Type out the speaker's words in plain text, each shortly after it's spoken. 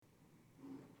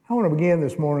I want to begin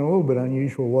this morning in a little bit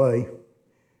unusual way.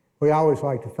 We always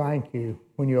like to thank you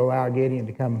when you allow Gideon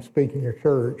to come and speak in your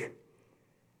church.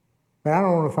 But I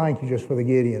don't want to thank you just for the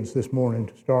Gideons this morning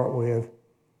to start with.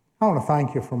 I want to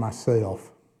thank you for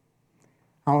myself.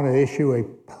 I want to issue a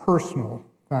personal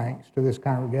thanks to this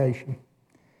congregation.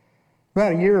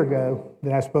 About a year ago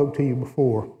that I spoke to you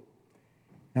before,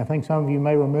 and I think some of you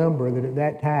may remember that at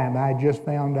that time I had just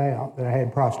found out that I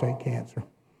had prostate cancer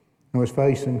and was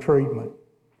facing treatment.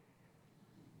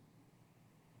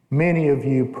 Many of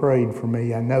you prayed for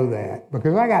me, I know that,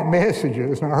 because I got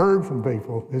messages and I heard from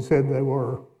people that said they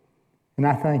were. And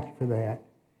I thank you for that.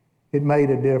 It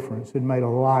made a difference. It made a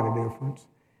lot of difference.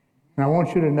 And I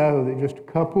want you to know that just a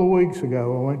couple of weeks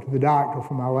ago, I went to the doctor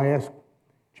for my last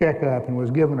checkup and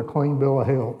was given a clean bill of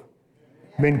health.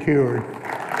 Been cured.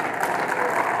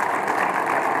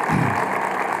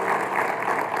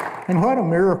 And what a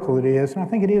miracle it is, and I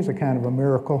think it is a kind of a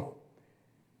miracle,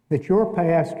 that your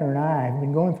pastor and I have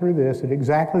been going through this at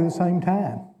exactly the same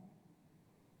time.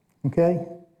 Okay?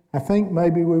 I think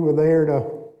maybe we were there to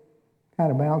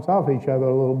kind of bounce off each other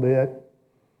a little bit.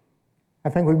 I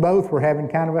think we both were having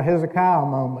kind of a Hezekiah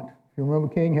moment. If you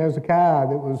remember King Hezekiah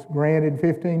that was granted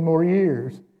 15 more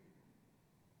years.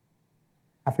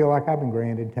 I feel like I've been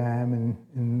granted time,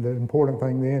 and the important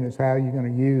thing then is how you're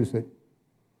going to use it.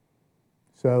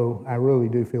 So I really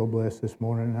do feel blessed this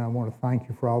morning, and I want to thank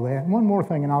you for all that. And one more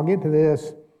thing, and I'll get to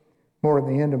this more at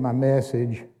the end of my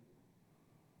message.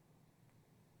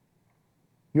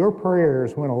 Your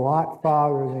prayers went a lot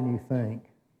farther than you think.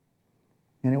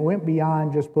 And it went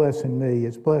beyond just blessing me.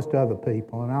 It's blessed other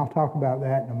people, and I'll talk about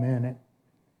that in a minute.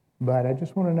 But I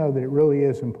just want to know that it really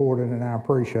is important, and I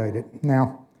appreciate it.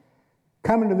 Now,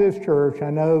 coming to this church, I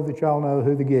know that y'all know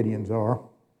who the Gideons are.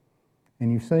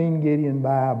 And you've seen Gideon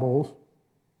Bibles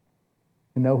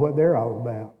and know what they're all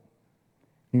about.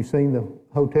 You've seen the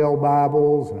hotel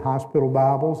Bibles and hospital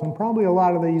Bibles, and probably a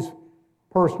lot of these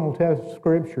personal test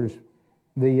scriptures,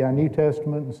 the New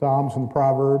Testament and Psalms and the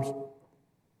Proverbs,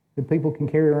 that people can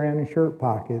carry around in shirt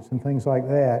pockets and things like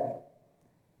that.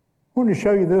 I wanted to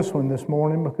show you this one this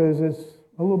morning because it's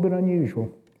a little bit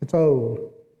unusual. It's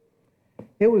old.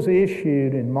 It was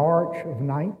issued in March of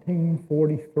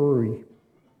 1943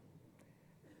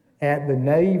 at the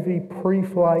Navy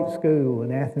Pre-Flight School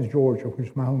in Athens, Georgia, which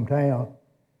is my hometown,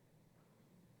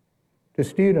 to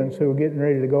students who were getting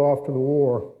ready to go off to the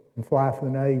war and fly for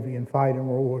the Navy and fight in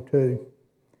World War II.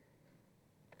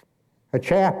 A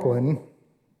chaplain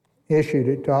issued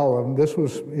it to all of them. This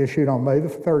was issued on May the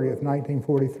 30th,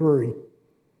 1943. It's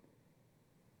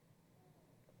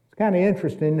kind of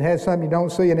interesting. It has something you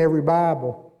don't see in every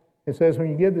Bible. It says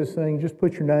when you get this thing, just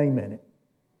put your name in it.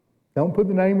 Don't put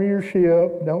the name of your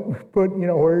ship. Don't put,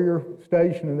 where you're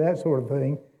stationed and that sort of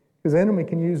thing, because the enemy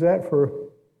can use that for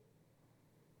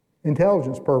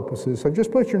intelligence purposes. So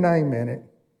just put your name in it.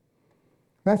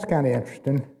 That's kind of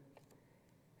interesting.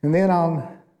 And then on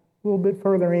a little bit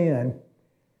further in,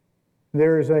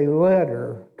 there is a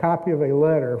letter, copy of a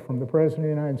letter from the President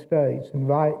of the United States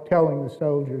telling the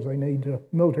soldiers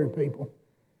military people,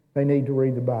 they need to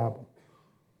read the Bible.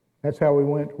 That's how we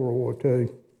went to World War II.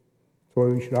 That's why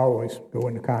we should always go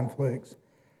into conflicts.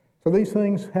 So these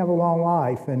things have a long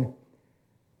life, and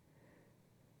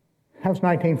that was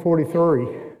 1943.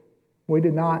 We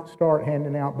did not start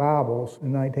handing out Bibles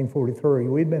in 1943.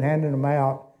 We'd been handing them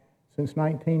out since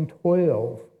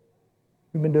 1912.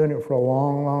 We've been doing it for a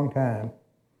long, long time.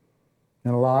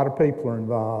 And a lot of people are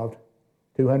involved.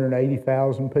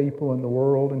 280,000 people in the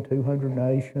world in 200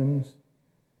 nations.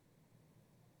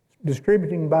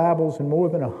 Distributing Bibles in more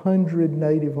than 100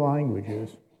 native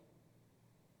languages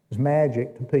is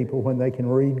magic to people when they can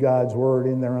read God's Word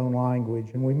in their own language,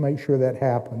 and we make sure that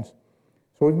happens.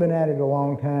 So we've been at it a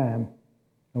long time,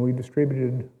 and we've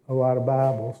distributed a lot of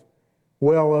Bibles,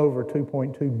 well over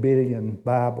 2.2 billion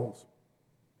Bibles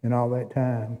in all that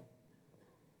time.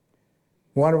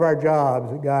 One of our jobs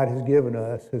that God has given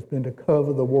us has been to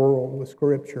cover the world with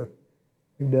Scripture.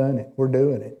 We've done it. We're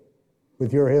doing it.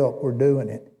 With your help, we're doing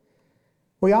it.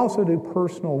 We also do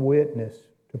personal witness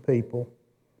to people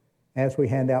as we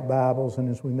hand out Bibles and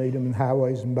as we meet them in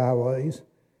highways and byways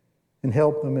and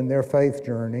help them in their faith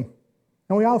journey.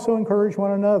 And we also encourage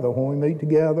one another when we meet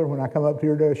together. When I come up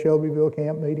here to a Shelbyville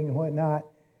camp meeting and whatnot,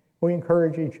 we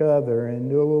encourage each other and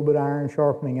do a little bit of iron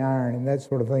sharpening iron and that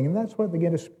sort of thing. And that's what the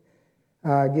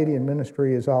Gideon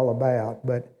ministry is all about.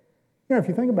 But, if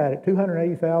you think about it,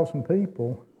 280,000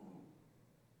 people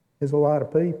is a lot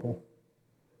of people.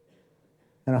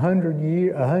 And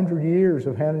 100 years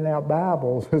of handing out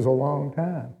Bibles is a long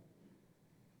time.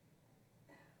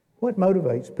 What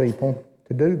motivates people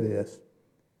to do this?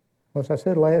 Well, as I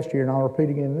said last year, and I'll repeat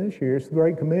again this year, it's the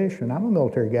Great Commission. I'm a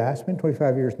military guy. I spent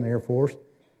 25 years in the Air Force.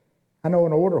 I know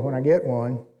an order when I get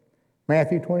one.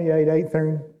 Matthew 28,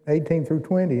 18 through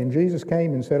 20. And Jesus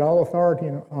came and said, all authority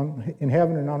in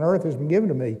heaven and on earth has been given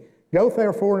to me. Go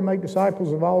therefore and make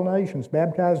disciples of all nations,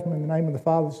 baptize them in the name of the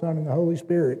Father, the Son, and the Holy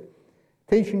Spirit,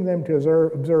 teaching them to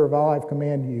observe all I've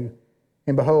commanded you.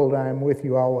 And behold, I am with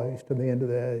you always to the end of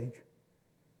the age.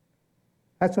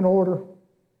 That's an order,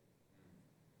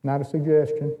 not a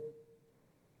suggestion.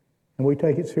 And we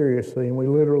take it seriously, and we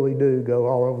literally do go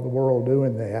all over the world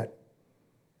doing that.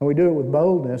 And we do it with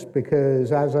boldness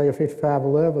because Isaiah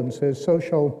 55:11 says, so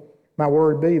shall my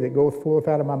word be that goeth forth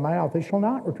out of my mouth. It shall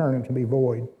not return unto me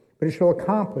void, but it shall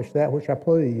accomplish that which I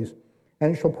please,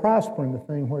 and it shall prosper in the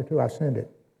thing whereto I send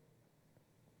it.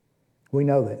 We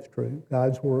know that's true.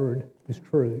 God's word is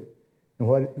true. And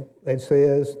what it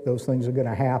says, those things are going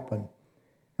to happen.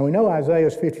 And we know Isaiah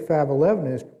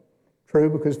 55:11 is true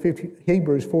because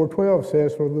Hebrews 4:12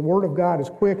 says, for the word of God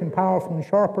is quick and powerful and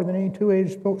sharper than any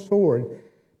two-edged sword,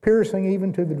 piercing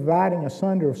even to the dividing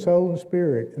asunder of soul and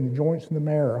spirit and the joints and the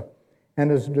marrow,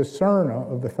 and is a discerner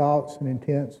of the thoughts and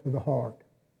intents of the heart.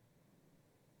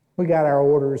 We got our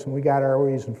orders and we got our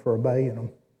reason for obeying them.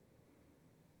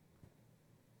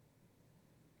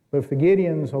 But if the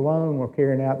Gideons alone were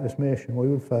carrying out this mission, we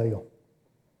would fail.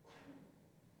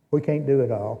 We can't do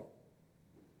it all.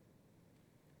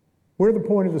 We're the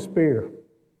point of the spear.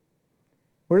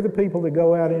 We're the people that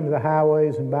go out into the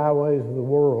highways and byways of the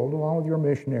world, along with your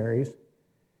missionaries,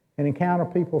 and encounter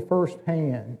people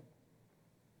firsthand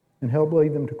and help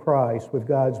lead them to Christ with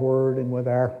God's word and with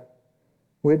our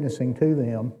witnessing to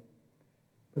them.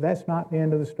 But that's not the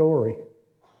end of the story.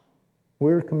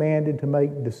 We're commanded to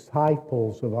make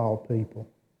disciples of all people,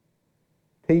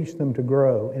 teach them to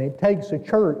grow, and it takes a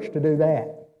church to do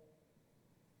that.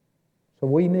 So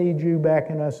we need you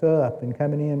backing us up and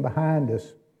coming in behind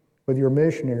us with your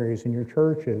missionaries and your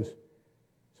churches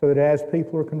so that as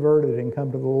people are converted and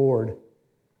come to the Lord,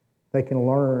 they can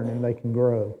learn and they can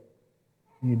grow.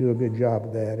 You do a good job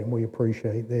of that, and we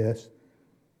appreciate this.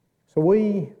 So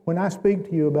when I speak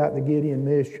to you about the Gideon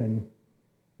mission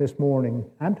this morning,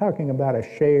 I'm talking about a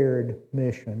shared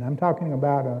mission. I'm talking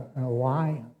about an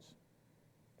alliance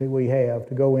that we have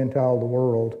to go into all the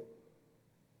world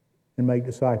and make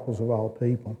disciples of all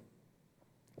people.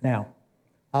 Now,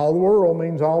 all the world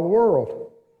means all the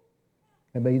world.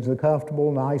 It means the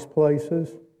comfortable, nice places.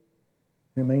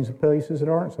 It means the places that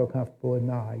aren't so comfortable and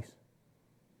nice.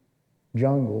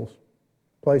 Jungles,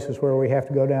 places where we have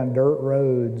to go down dirt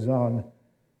roads on,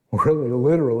 really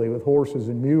literally with horses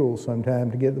and mules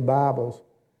sometimes to get the Bibles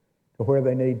to where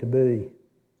they need to be. It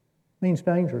means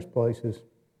dangerous places.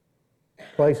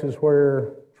 Places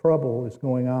where trouble is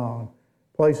going on.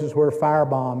 Places where fire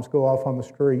bombs go off on the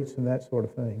streets and that sort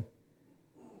of thing.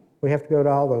 We have to go to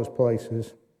all those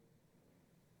places.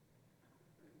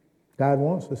 God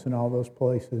wants us in all those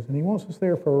places, and He wants us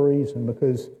there for a reason,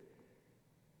 because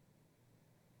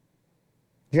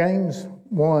James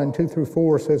 1, 2 through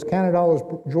 4 says, count it all as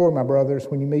joy, my brothers,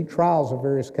 when you meet trials of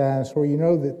various kinds, for you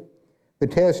know that the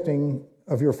testing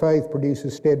of your faith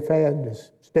produces steadfastness.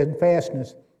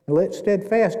 And let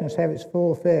steadfastness have its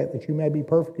full effect, that you may be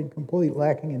perfect and complete,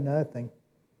 lacking in nothing.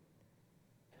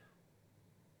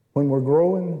 When we're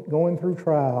going through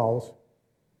trials,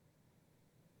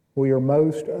 we are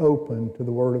most open to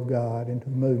the Word of God and to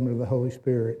the movement of the Holy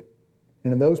Spirit.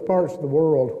 And in those parts of the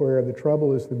world where the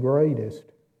trouble is the greatest,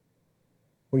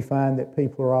 we find that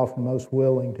people are often most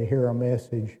willing to hear our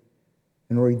message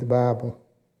and read the Bible,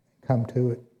 come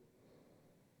to it.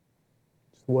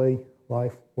 It's the way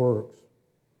life works.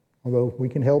 Although we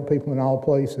can help people in all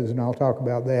places, and I'll talk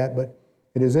about that, but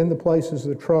it is in the places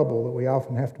of trouble that we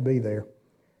often have to be there.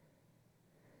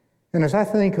 And as I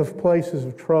think of places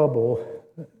of trouble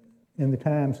in the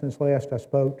time since last I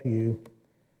spoke to you,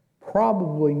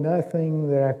 probably nothing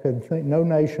that I could think, no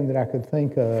nation that I could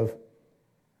think of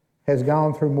has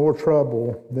gone through more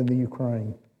trouble than the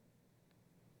Ukraine.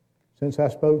 Since I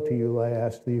spoke to you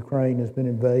last, the Ukraine has been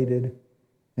invaded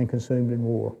and consumed in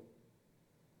war.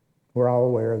 We're all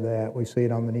aware of that. We see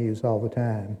it on the news all the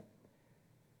time.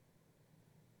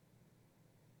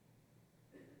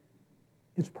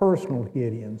 It's personal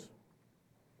Gideons.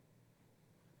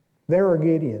 There are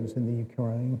Gideons in the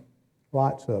Ukraine,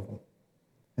 lots of them.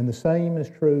 And the same is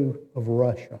true of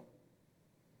Russia.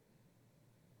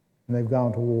 And they've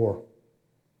gone to war.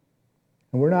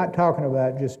 And we're not talking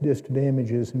about just distant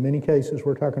images. In many cases,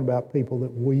 we're talking about people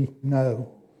that we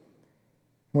know.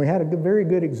 We had a very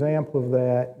good example of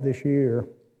that this year,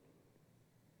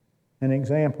 an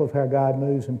example of how God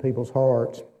moves in people's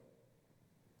hearts.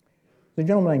 There's a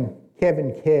gentleman named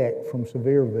Kevin Keck from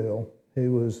Sevierville,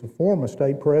 who was the former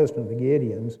state president of the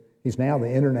Gideons. He's now the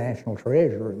international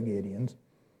treasurer of the Gideons.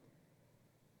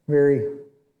 Very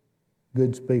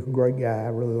good speaker, great guy. I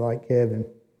really like Kevin.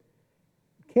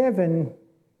 Kevin,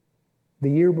 the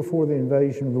year before the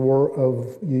invasion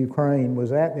of Ukraine,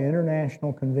 was at the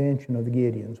International Convention of the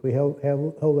Gideons. We hold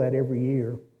that every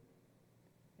year.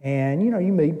 And,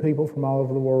 you meet people from all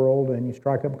over the world and you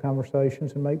strike up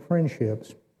conversations and make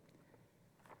friendships.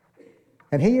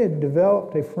 And he had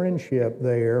developed a friendship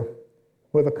there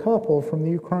with a couple from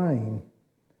the Ukraine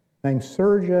named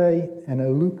Sergei and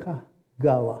Oluka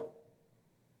Gala.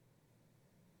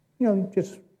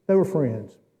 They were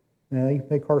friends.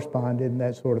 They corresponded and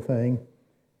that sort of thing.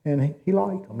 And he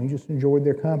liked them. He just enjoyed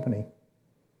their company.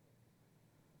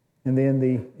 And then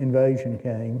the invasion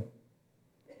came.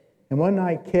 And one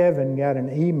night Kevin got an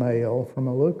email from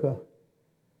Oluka,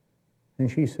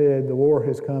 and she said, "The war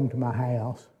has come to my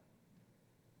house.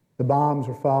 The bombs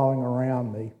are falling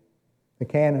around me. The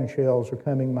cannon shells are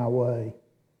coming my way.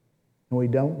 And we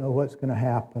don't know what's going to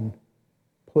happen.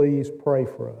 Please pray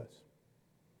for us."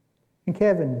 And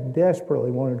Kevin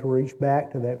desperately wanted to reach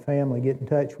back to that family, get in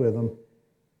touch with them,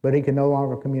 but he could no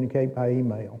longer communicate by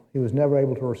email. He was never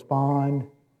able to respond, and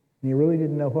he really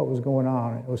didn't know what was going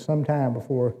on. It was some time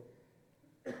before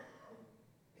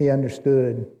he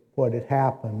understood what had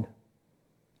happened.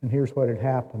 And here's what had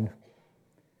happened.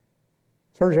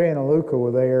 Sergei and Oluka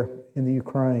were there in the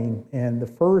Ukraine, and the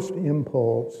first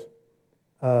impulse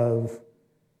of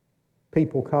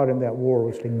people caught in that war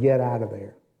was to get out of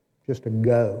there, just to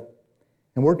go.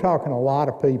 And we're talking a lot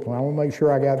of people. I want to make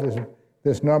sure I got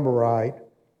this number right.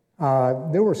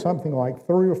 There were something like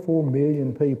 3 or 4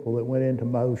 million people that went into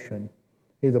motion,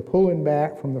 either pulling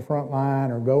back from the front line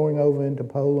or going over into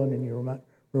Poland and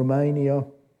Romania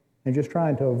and just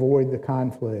trying to avoid the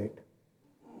conflict.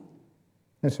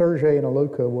 And Sergei and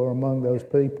Oluka were among those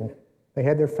people. They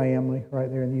had their family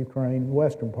right there in the Ukraine, the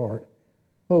western part,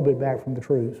 a little bit back from the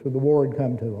troops, but the war had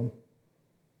come to them.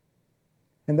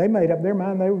 And they made up their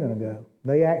mind they were going to go.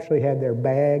 They actually had their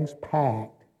bags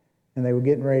packed, and they were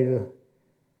getting ready to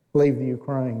leave the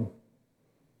Ukraine.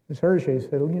 And Sergei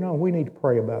said, we need to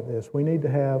pray about this. We need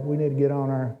to get on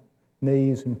our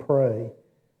knees and pray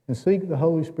and seek the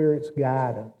Holy Spirit's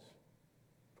guidance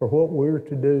for what we're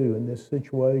to do in this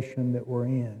situation that we're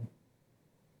in.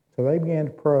 So they began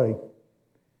to pray.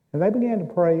 And they began to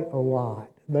pray a lot.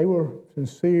 They were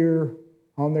sincere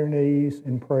on their knees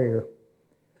in prayer.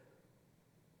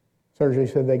 Sergei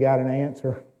said they got an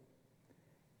answer.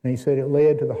 And he said it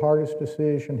led to the hardest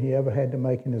decision he ever had to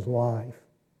make in his life.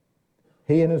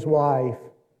 He and his wife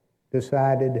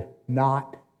decided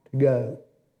not to go.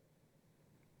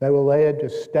 They were led to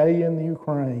stay in the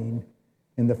Ukraine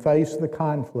in the face of the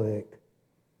conflict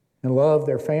and love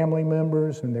their family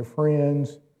members and their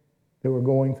friends that were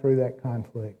going through that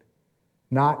conflict.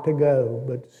 Not to go,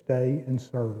 but to stay and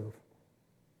serve.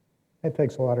 That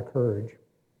takes a lot of courage.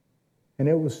 And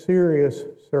it was serious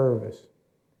service.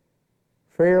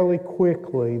 Fairly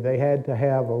quickly, they had to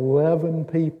have 11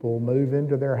 people move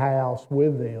into their house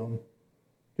with them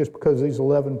just because these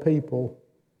 11 people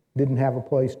didn't have a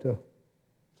place to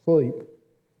sleep.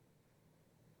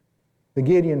 The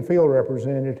Gideon field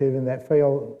representative in that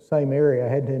same area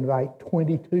had to invite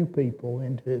 22 people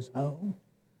into his home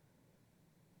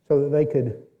so that they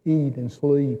could eat and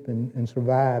sleep and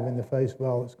survive in the face of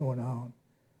all that's going on.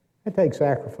 That takes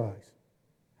sacrifice.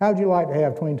 How would you like to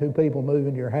have 22 people move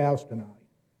into your house tonight?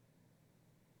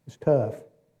 It's tough.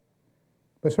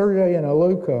 But Sergei and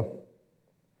Oluka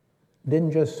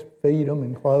didn't just feed them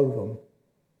and clothe them.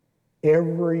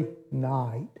 Every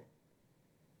night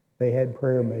they had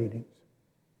prayer meetings.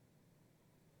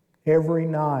 Every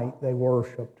night they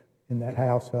worshiped in that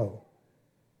household.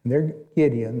 And they're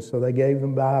Gideons, so they gave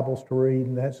them Bibles to read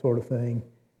and that sort of thing.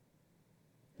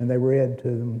 And they read to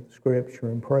them Scripture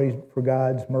and prayed for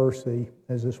God's mercy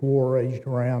as this war raged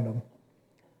around them.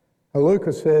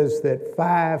 Oluka says that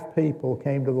 5 people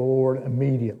came to the Lord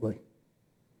immediately.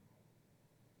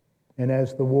 And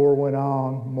as the war went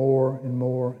on, more and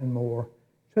more and more.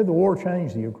 She said the war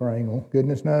changed the Ukraine. Well,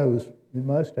 goodness knows, it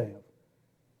must have.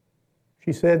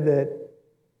 She said that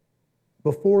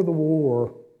before the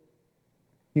war,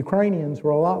 Ukrainians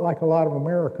were a lot like a lot of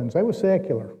Americans. They were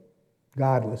secular,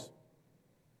 godless.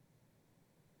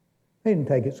 They didn't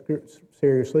take it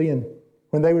seriously, and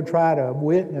when they would try to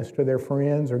witness to their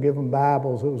friends or give them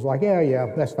Bibles, it was like,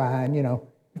 yeah, that's fine,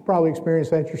 You've probably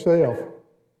experienced that yourself.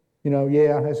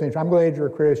 Yeah, that's interesting. I'm glad you're a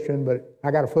Christian, but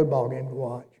I got a football game to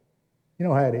watch. You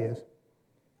know how it is.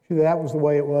 See, that was the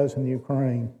way it was in the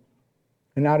Ukraine.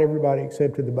 And not everybody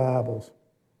accepted the Bibles.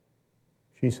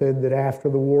 She said that after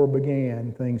the war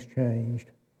began, things changed.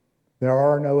 There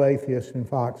are no atheists in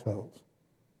foxholes.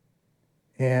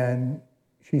 And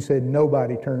she said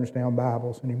nobody turns down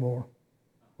Bibles anymore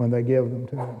when they give them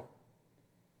to them.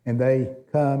 And they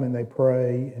come and they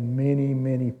pray, and many,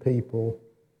 many people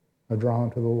are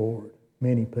drawn to the Lord.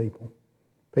 Many people.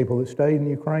 People that stayed in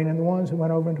Ukraine and the ones that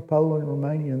went over into Poland and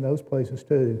Romania and those places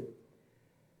too.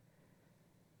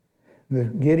 The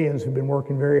Gideons have been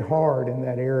working very hard in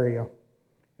that area.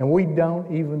 And we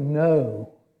don't even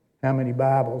know how many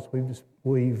Bibles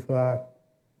we've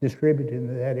distributed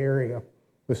in that area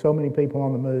with so many people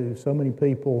on the move, so many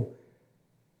people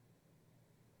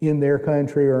in their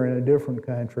country or in a different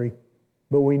country.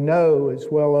 But we know it's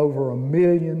well over 1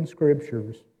 million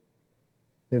scriptures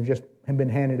that have been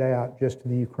handed out just to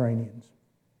the Ukrainians.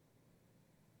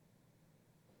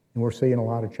 And we're seeing a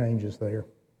lot of changes there.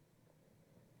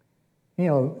 You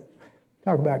know,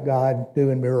 talk about God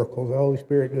doing miracles, the Holy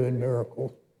Spirit doing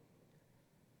miracles.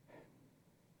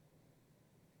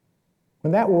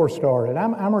 When that war started,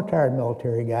 I'm a retired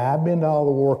military guy. I've been to all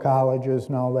the war colleges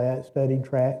and all that, studied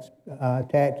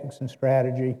tactics and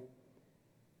strategy.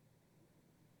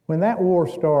 When that war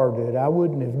started, I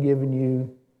wouldn't have given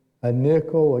you a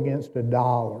nickel against a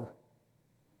dollar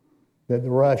that the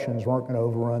Russians weren't going to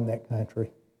overrun that country.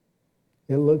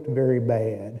 It looked very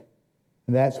bad.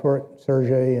 And that's what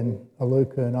Sergei and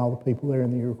Aluka and all the people there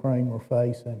in the Ukraine were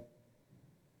facing.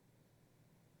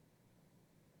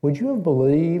 Would you have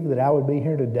believed that I would be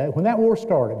here today? When that war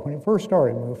started, when it first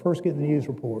started, when we were first getting the news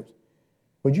reports,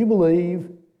 would you believe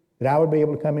that I would be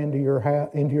able to come into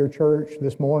your church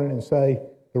this morning and say,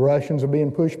 the Russians are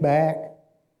being pushed back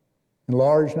and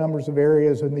large numbers of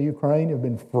areas in the Ukraine have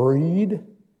been freed?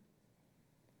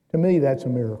 To me, that's a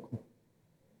miracle.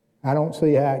 I don't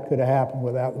see how it could have happened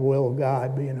without the will of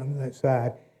God being on that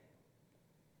side.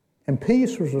 And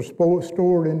peace was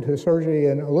restored into Sergei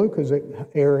and Aluka's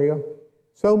area,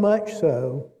 so much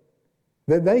so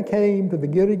that they came to the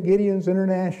Gideon's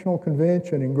International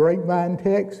Convention in Grapevine,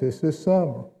 Texas this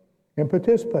summer and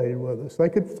participated with us. They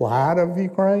could fly out of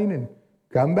Ukraine and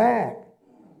come back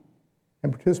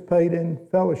and participate in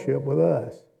fellowship with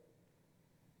us.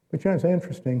 But you know, it's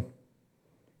interesting.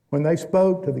 When they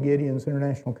spoke to the Gideon's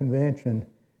International Convention,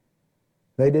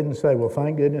 they didn't say, well,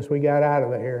 thank goodness we got out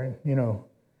of there. And, you know,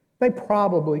 they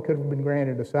probably could have been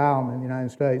granted asylum in the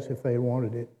United States if they had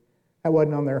wanted it. That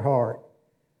wasn't on their heart.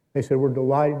 They said, we're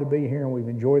delighted to be here and we've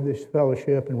enjoyed this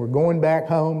fellowship and we're going back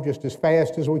home just as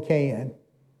fast as we can. And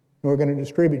we're going to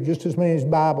distribute just as many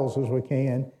Bibles as we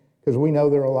can because we know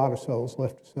there are a lot of souls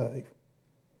left to save.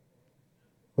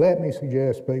 Let me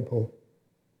suggest, people,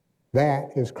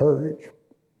 that is courage.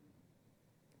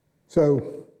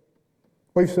 So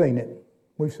we've seen it.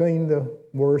 We've seen the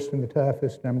worst and the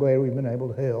toughest, and I'm glad we've been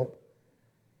able to help.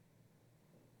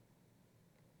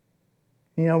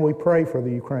 You know, we pray for the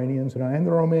Ukrainians and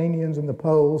the Romanians and the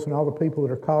Poles and all the people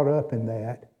that are caught up in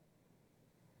that.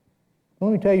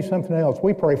 Let me tell you something else.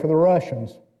 We pray for the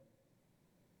Russians.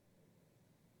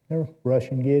 They're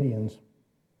Russian Gideons.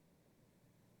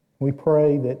 We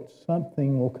pray that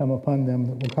something will come upon them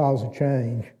that will cause a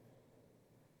change.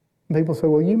 And people say,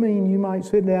 well, you mean you might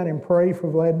sit down and pray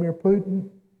for Vladimir Putin?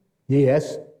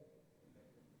 Yes.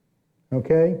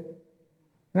 Okay?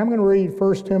 And I'm going to read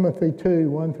 1 Timothy 2,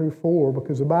 1 through 4,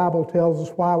 because the Bible tells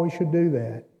us why we should do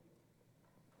that.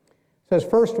 It says,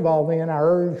 first of all, then, I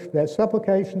urge that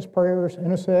supplications, prayers,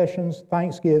 intercessions,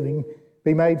 thanksgiving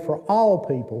be made for all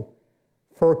people,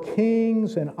 for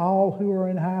kings and all who are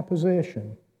in high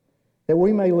position, that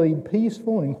we may lead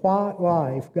peaceful and quiet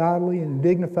life, godly and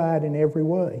dignified in every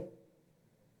way.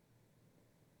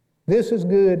 This is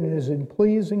good and is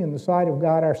pleasing in the sight of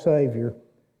God our Savior,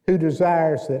 who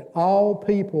desires that all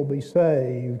people be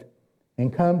saved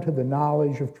and come to the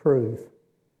knowledge of truth.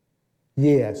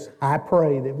 Yes, I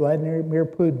pray that Vladimir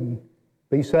Putin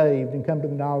be saved and come to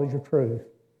the knowledge of truth,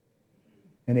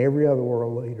 and every other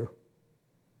world leader.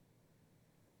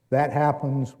 That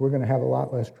happens, we're going to have a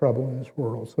lot less trouble in this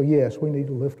world. So yes, we need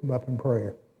to lift them up in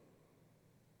prayer,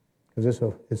 because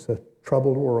it's a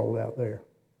troubled world out there.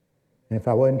 And if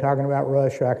I wasn't talking about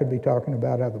Russia, I could be talking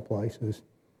about other places,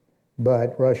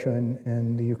 but Russia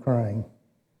and the Ukraine.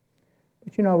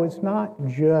 But you know, it's not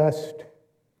just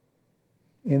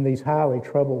in these highly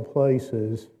troubled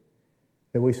places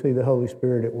that we see the Holy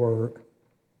Spirit at work.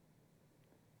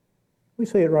 We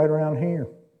see it right around here.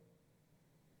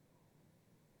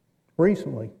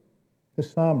 Recently,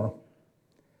 this summer,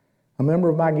 a member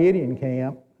of my Gideon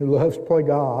camp who loves to play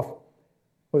golf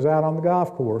was out on the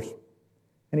golf course,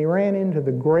 and he ran into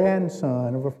the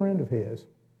grandson of a friend of his.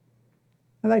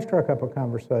 And they struck up a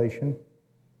conversation.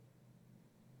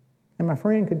 And my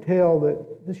friend could tell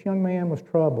that this young man was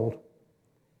troubled.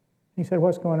 He said,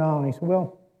 "What's going on?" He said,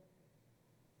 "Well,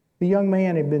 the young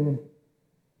man had been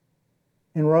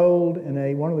enrolled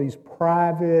in one of these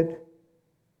private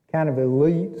kind of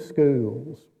elite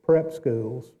schools, prep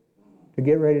schools, to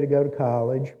get ready to go to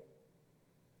college,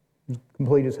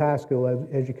 complete his high school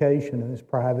education in this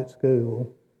private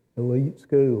school, elite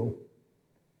school."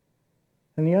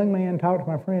 And the young man talked to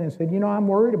my friend and said, "I'm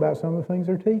worried about some of the things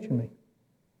they're teaching me.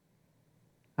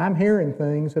 I'm hearing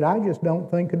things that I just don't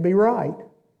think could be right."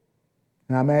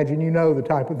 And I imagine you know the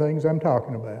type of things I'm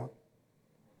talking about.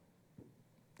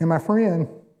 And my friend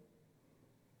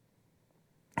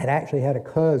had actually had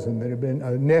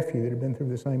a nephew that had been through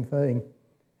the same thing. And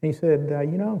he said,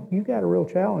 "You've got a real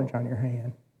challenge on your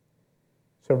hand.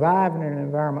 Surviving in an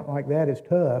environment like that is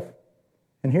tough.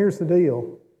 And here's the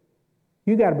deal.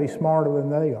 You got to be smarter than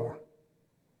they are.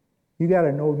 You got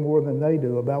to know more than they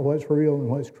do about what's real and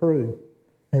what's true."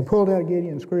 And he pulled out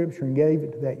Gideon Scripture and gave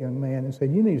it to that young man and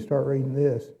said, "You need to start reading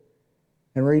this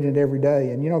and reading it every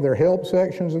day. And there are help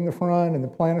sections in the front and the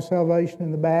plan of salvation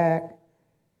in the back.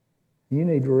 You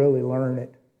need to really learn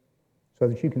it so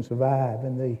that you can survive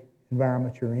in the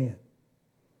environment you're in."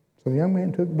 So the young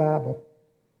man took the Bible.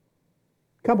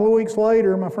 A couple of weeks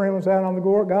later, my friend was out on the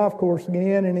golf course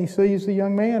again, and he sees the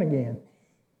young man again.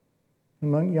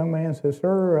 And the young man says,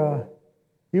 "Sir,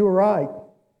 you were right.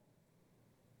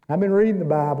 I've been reading the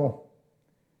Bible,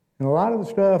 and a lot of the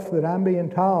stuff that I'm being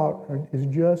taught is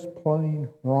just plain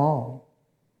wrong.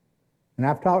 And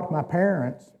I've talked to my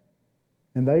parents,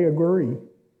 and they agree,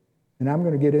 and I'm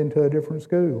going to get into a different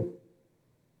school."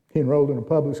 He enrolled in a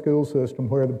public school system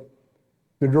where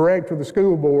the director of the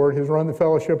school board has run the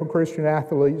Fellowship of Christian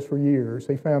Athletes for years.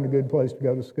 He found a good place to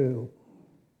go to school.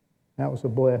 That was a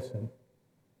blessing.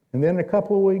 And then a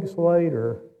couple of weeks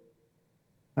later,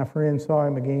 my friend saw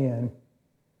him again,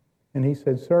 and he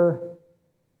said, "Sir,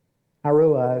 I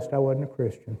realized I wasn't a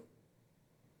Christian.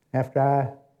 After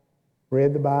I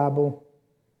read the Bible,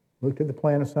 looked at the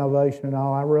plan of salvation and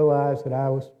all, I realized that I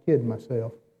was kidding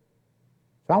myself.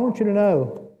 So I want you to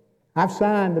know, I've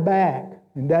signed the back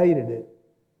and dated it.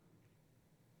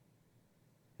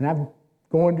 And I'm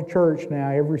going to church now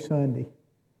every Sunday.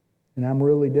 And I'm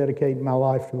really dedicating my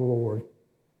life to the Lord."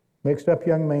 Mixed up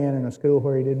young man in a school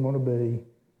where he didn't want to be,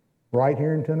 right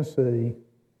here in Tennessee,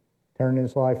 turning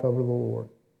his life over to the Lord.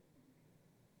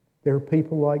 There are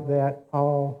people like that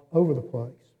all over the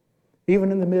place.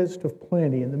 Even in the midst of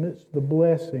plenty, in the midst of the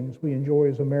blessings we enjoy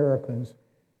as Americans,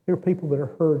 there are people that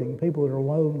are hurting, people that are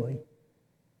lonely,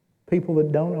 people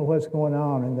that don't know what's going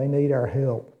on and they need our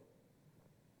help.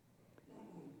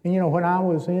 And when I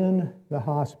was in the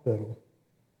hospital,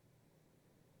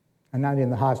 and not in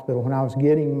the hospital, when I was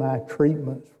getting my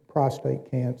treatments for prostate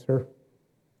cancer,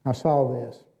 I saw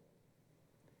this.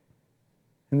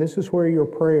 And this is where your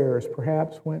prayers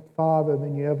perhaps went farther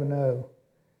than you ever know,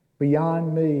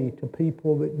 beyond me to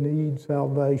people that need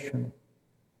salvation.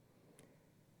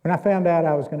 When I found out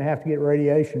I was going to have to get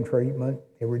radiation treatment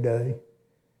every day,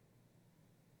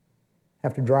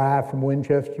 have to drive from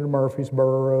Winchester to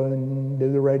Murfreesboro and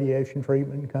do the radiation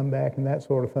treatment and come back and that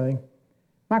sort of thing,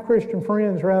 my Christian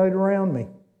friends rallied around me.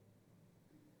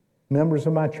 Members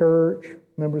of my church,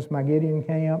 members of my Gideon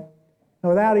camp. And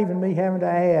without even me having to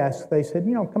ask, they said,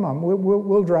 "Come on,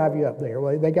 we'll drive you up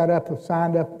there." They got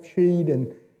signed up a sheet,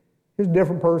 and here's a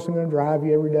different person going to drive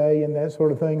you every day and that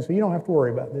sort of thing. So you don't have to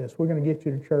worry about this. We're going to get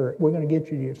you to church. We're going to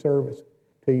get you to your service,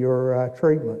 to your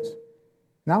treatments.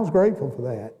 And I was grateful for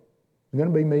that. It was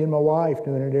going to be me and my wife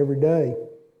doing it every day.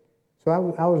 So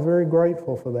I was very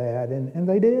grateful for that, and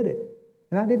they did it.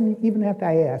 And I didn't even have to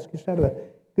ask. Just out of the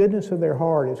goodness of their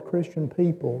heart as Christian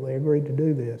people, they agreed to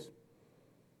do this.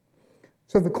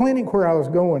 So the clinic where I was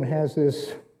going has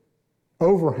this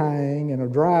overhang and a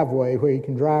driveway where you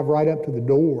can drive right up to the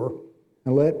door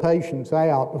and let patients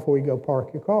out before you go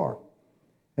park your car.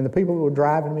 And the people that were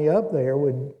driving me up there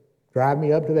would drive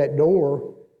me up to that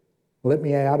door, let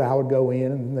me out, I would go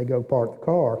in, and then they go park the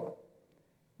car.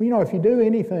 Well, if you do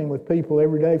anything with people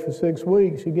every day for 6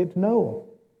 weeks, you get to know them.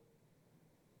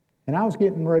 And I was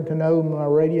getting ready to know my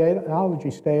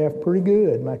radiology staff pretty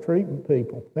good, my treatment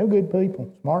people. They're good people,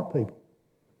 smart people.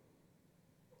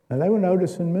 And they were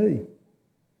noticing me.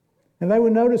 And they were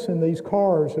noticing these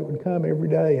cars that would come every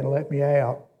day and let me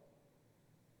out.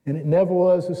 And it never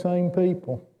was the same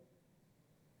people.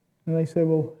 And they said,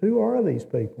 "Well, who are these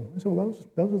people?" I said, "Well,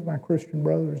 those are my Christian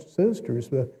brothers and sisters,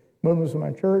 the members of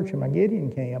my church and my Gideon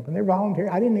camp. And they're voluntary.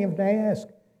 I didn't even have to ask.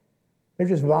 They're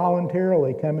just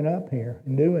voluntarily coming up here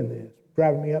and doing this,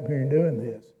 driving me up here and doing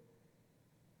this."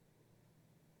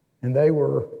 And they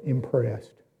were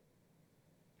impressed.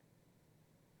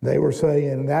 They were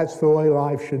saying that's the way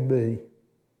life should be.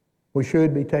 We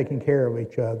should be taking care of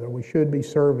each other. We should be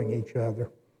serving each other.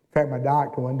 In fact, my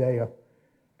doctor one day,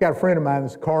 got a friend of mine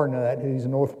that's a car nut. He's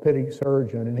an orthopedic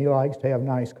surgeon, and he likes to have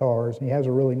nice cars, and he has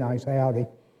a really nice Audi.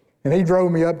 And he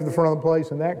drove me up to the front of the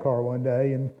place in that car one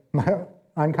day, and my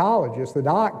oncologist, the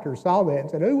doctor, saw that and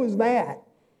said, "Who was that?"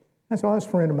 I said, "Oh, that's a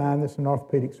friend of mine that's an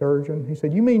orthopedic surgeon." He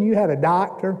said, "You mean you had a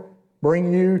doctor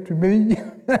bring you to me?"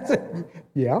 I said,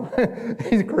 "Yeah."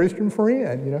 He's a Christian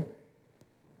friend, you know.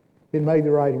 It made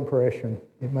the right impression.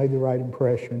 It made the right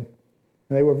impression.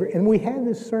 And we had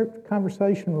this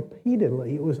conversation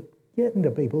repeatedly. It was getting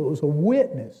to people. It was a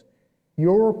witness.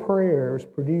 Your prayers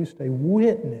produced a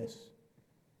witness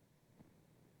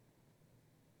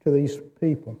to these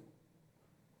people.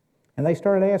 And they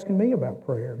started asking me about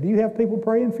prayer. "Do you have people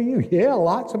praying for you?" "Yeah,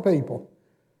 lots of people.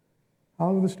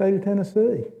 All over the state of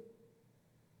Tennessee."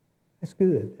 That's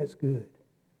good. That's good.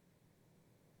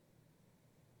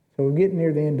 So we're getting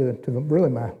near the end of really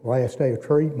my last day of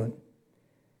treatment.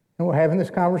 And we're having this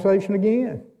conversation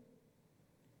again.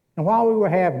 And while we were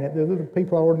having it, the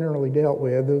people I ordinarily dealt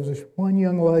with, there was this one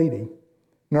young lady,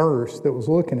 nurse, that was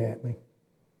looking at me.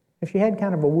 And she had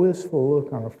kind of a wistful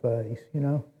look on her face, you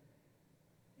know.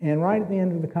 And right at the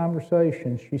end of the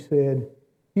conversation, she said,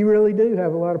 "You really do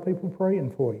have a lot of people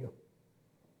praying for you."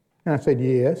 And I said,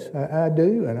 "Yes, I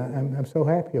do, and I'm so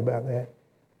happy about that."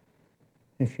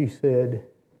 And she said,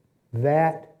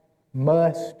 "That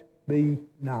must be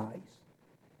nice."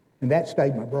 And that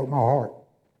statement broke my heart.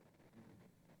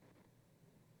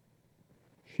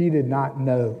 She did not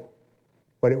know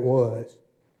what it was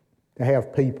to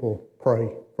have people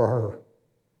pray for her,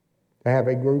 to have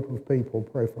a group of people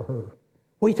pray for her.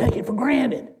 We take it for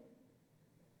granted.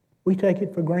 We take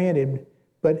it for granted,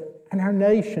 but in our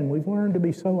nation, we've learned to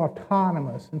be so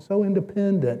autonomous and so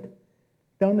independent.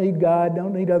 Don't need God,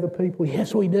 don't need other people.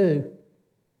 Yes, we do.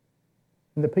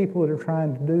 And the people that are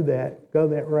trying to do that, go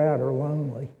that route, are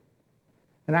lonely.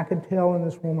 And I could tell in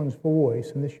this woman's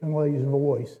voice, in this young lady's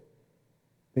voice,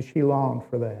 that she longed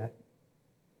for that.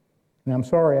 And I'm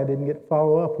sorry I didn't get to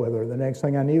follow up with her. The next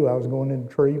thing I knew, I was going into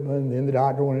treatment, and then the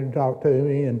doctor wanted to talk to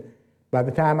me, and by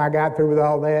the time I got through with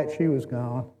all that, she was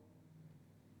gone.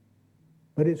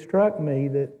 But it struck me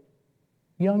that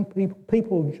young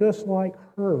people just like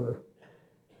her,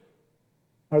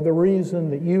 are the reason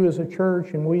that you as a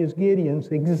church and we as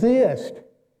Gideons exist.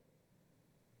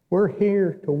 We're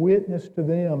here to witness to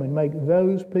them and make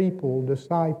those people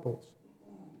disciples.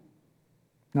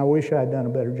 And I wish I'd done a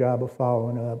better job of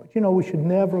following up. But you know, we should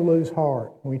never lose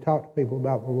heart when we talk to people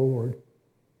about the Lord.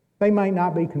 They might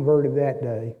not be converted that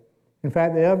day. In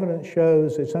fact, the evidence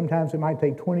shows that sometimes it might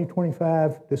take 20,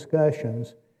 25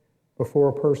 discussions before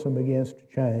a person begins to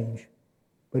change.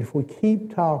 But if we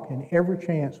keep talking every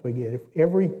chance we get, if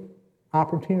every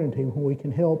opportunity when we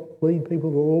can help lead people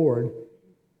to the Lord,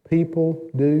 people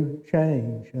do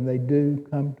change and they do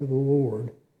come to the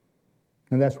Lord.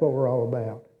 And that's what we're all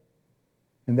about.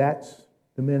 And that's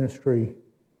the ministry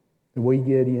that we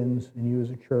Gideons and you as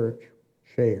a church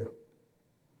share.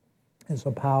 It's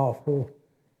a powerful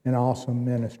and awesome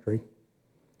ministry.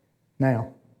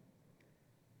 Now,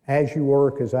 as you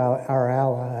work as our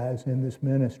allies in this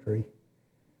ministry,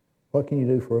 what can you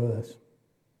do for us?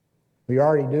 Well, you're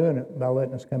already doing it by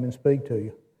letting us come and speak to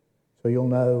you. So you'll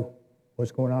know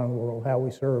what's going on in the world, how we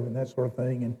serve and that sort of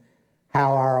thing, and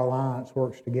how our alliance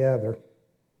works together.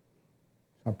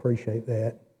 I appreciate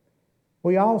that.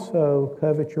 We also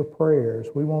covet your prayers.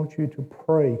 We want you to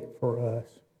pray for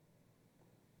us.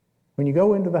 When you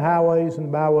go into the highways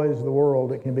and byways of the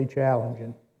world, it can be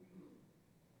challenging.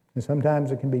 And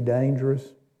sometimes it can be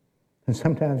dangerous. And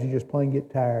sometimes you just plain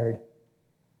get tired.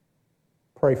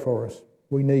 Pray for us.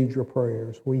 We need your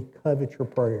prayers. We covet your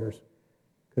prayers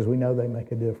because we know they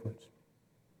make a difference.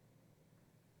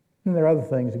 And there are other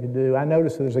things you can do. I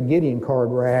noticed there's a Gideon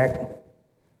card rack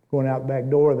going out the back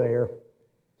door there.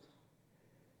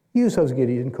 Use those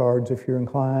Gideon cards if you're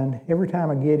inclined. Every time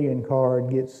a Gideon card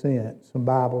gets sent, some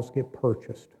Bibles get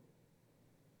purchased.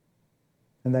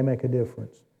 And they make a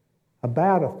difference.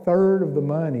 About a third of the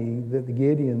money that the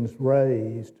Gideons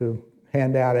raise to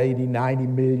hand out 80, 90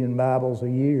 million Bibles a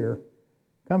year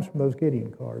comes from those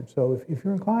Gideon cards. So if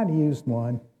you're inclined to use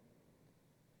one,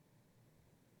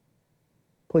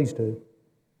 please do.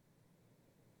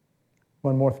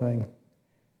 One more thing.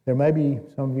 There may be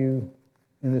some of you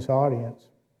in this audience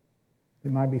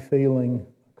that might be feeling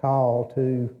a call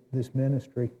to this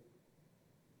ministry.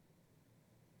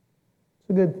 It's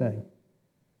a good thing.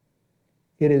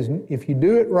 It is, if you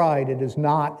do it right, it is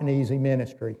not an easy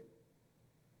ministry.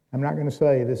 I'm not going to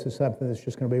say this is something that's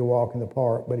just going to be a walk in the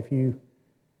park, but if you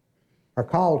are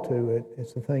called to it,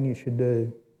 it's the thing you should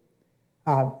do.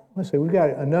 Let's see, we've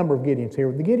got a number of Gideons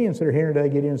here. The Gideons that are here today,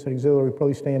 Gideons at Auxiliary,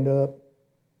 please stand up.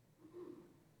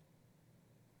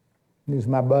 These are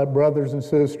my brothers and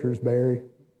sisters, Barry.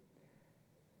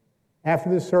 After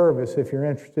this service, if you're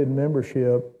interested in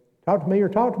membership, talk to me or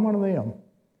talk to one of them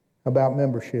about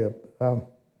membership.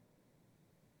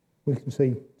 We can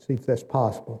see if that's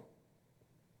possible.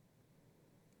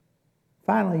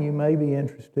 Finally, you may be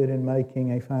interested in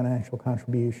making a financial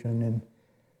contribution. And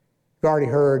you've already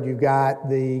heard you've got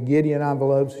the Gideon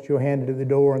envelopes that you'll hand at the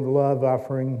door and the love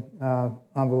offering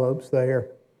envelopes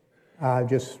there.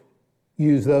 Just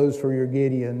use those for your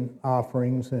Gideon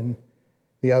offerings and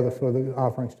the other for the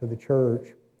offerings to the church.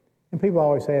 And people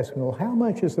always ask me, well, how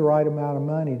much is the right amount of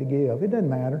money to give? It doesn't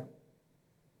matter.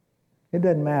 It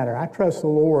doesn't matter. I trust the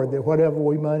Lord that whatever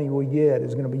money we get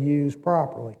is going to be used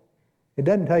properly. It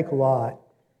doesn't take a lot. It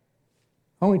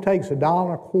only takes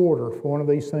 $1.25 for one of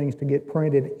these things to get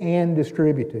printed and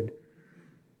distributed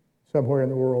somewhere in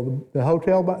the world. The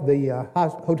hotel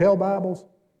Bibles,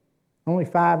 only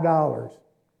 $5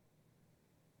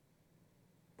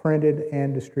 printed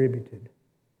and distributed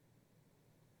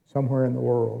somewhere in the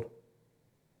world. It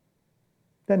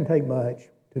doesn't take much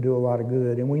to do a lot of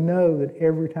good. And we know that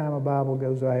every time a Bible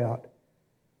goes out,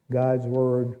 God's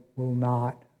Word will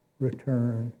not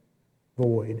return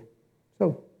void.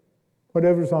 So,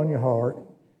 whatever's on your heart,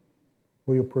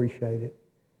 we appreciate it.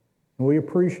 And we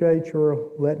appreciate your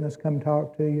letting us come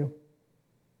talk to you.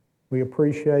 We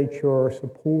appreciate your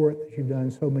support that you've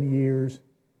done so many years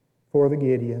for the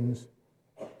Gideons.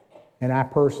 And I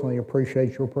personally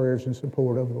appreciate your prayers and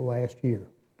support over the last year.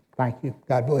 Thank you.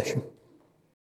 God bless you.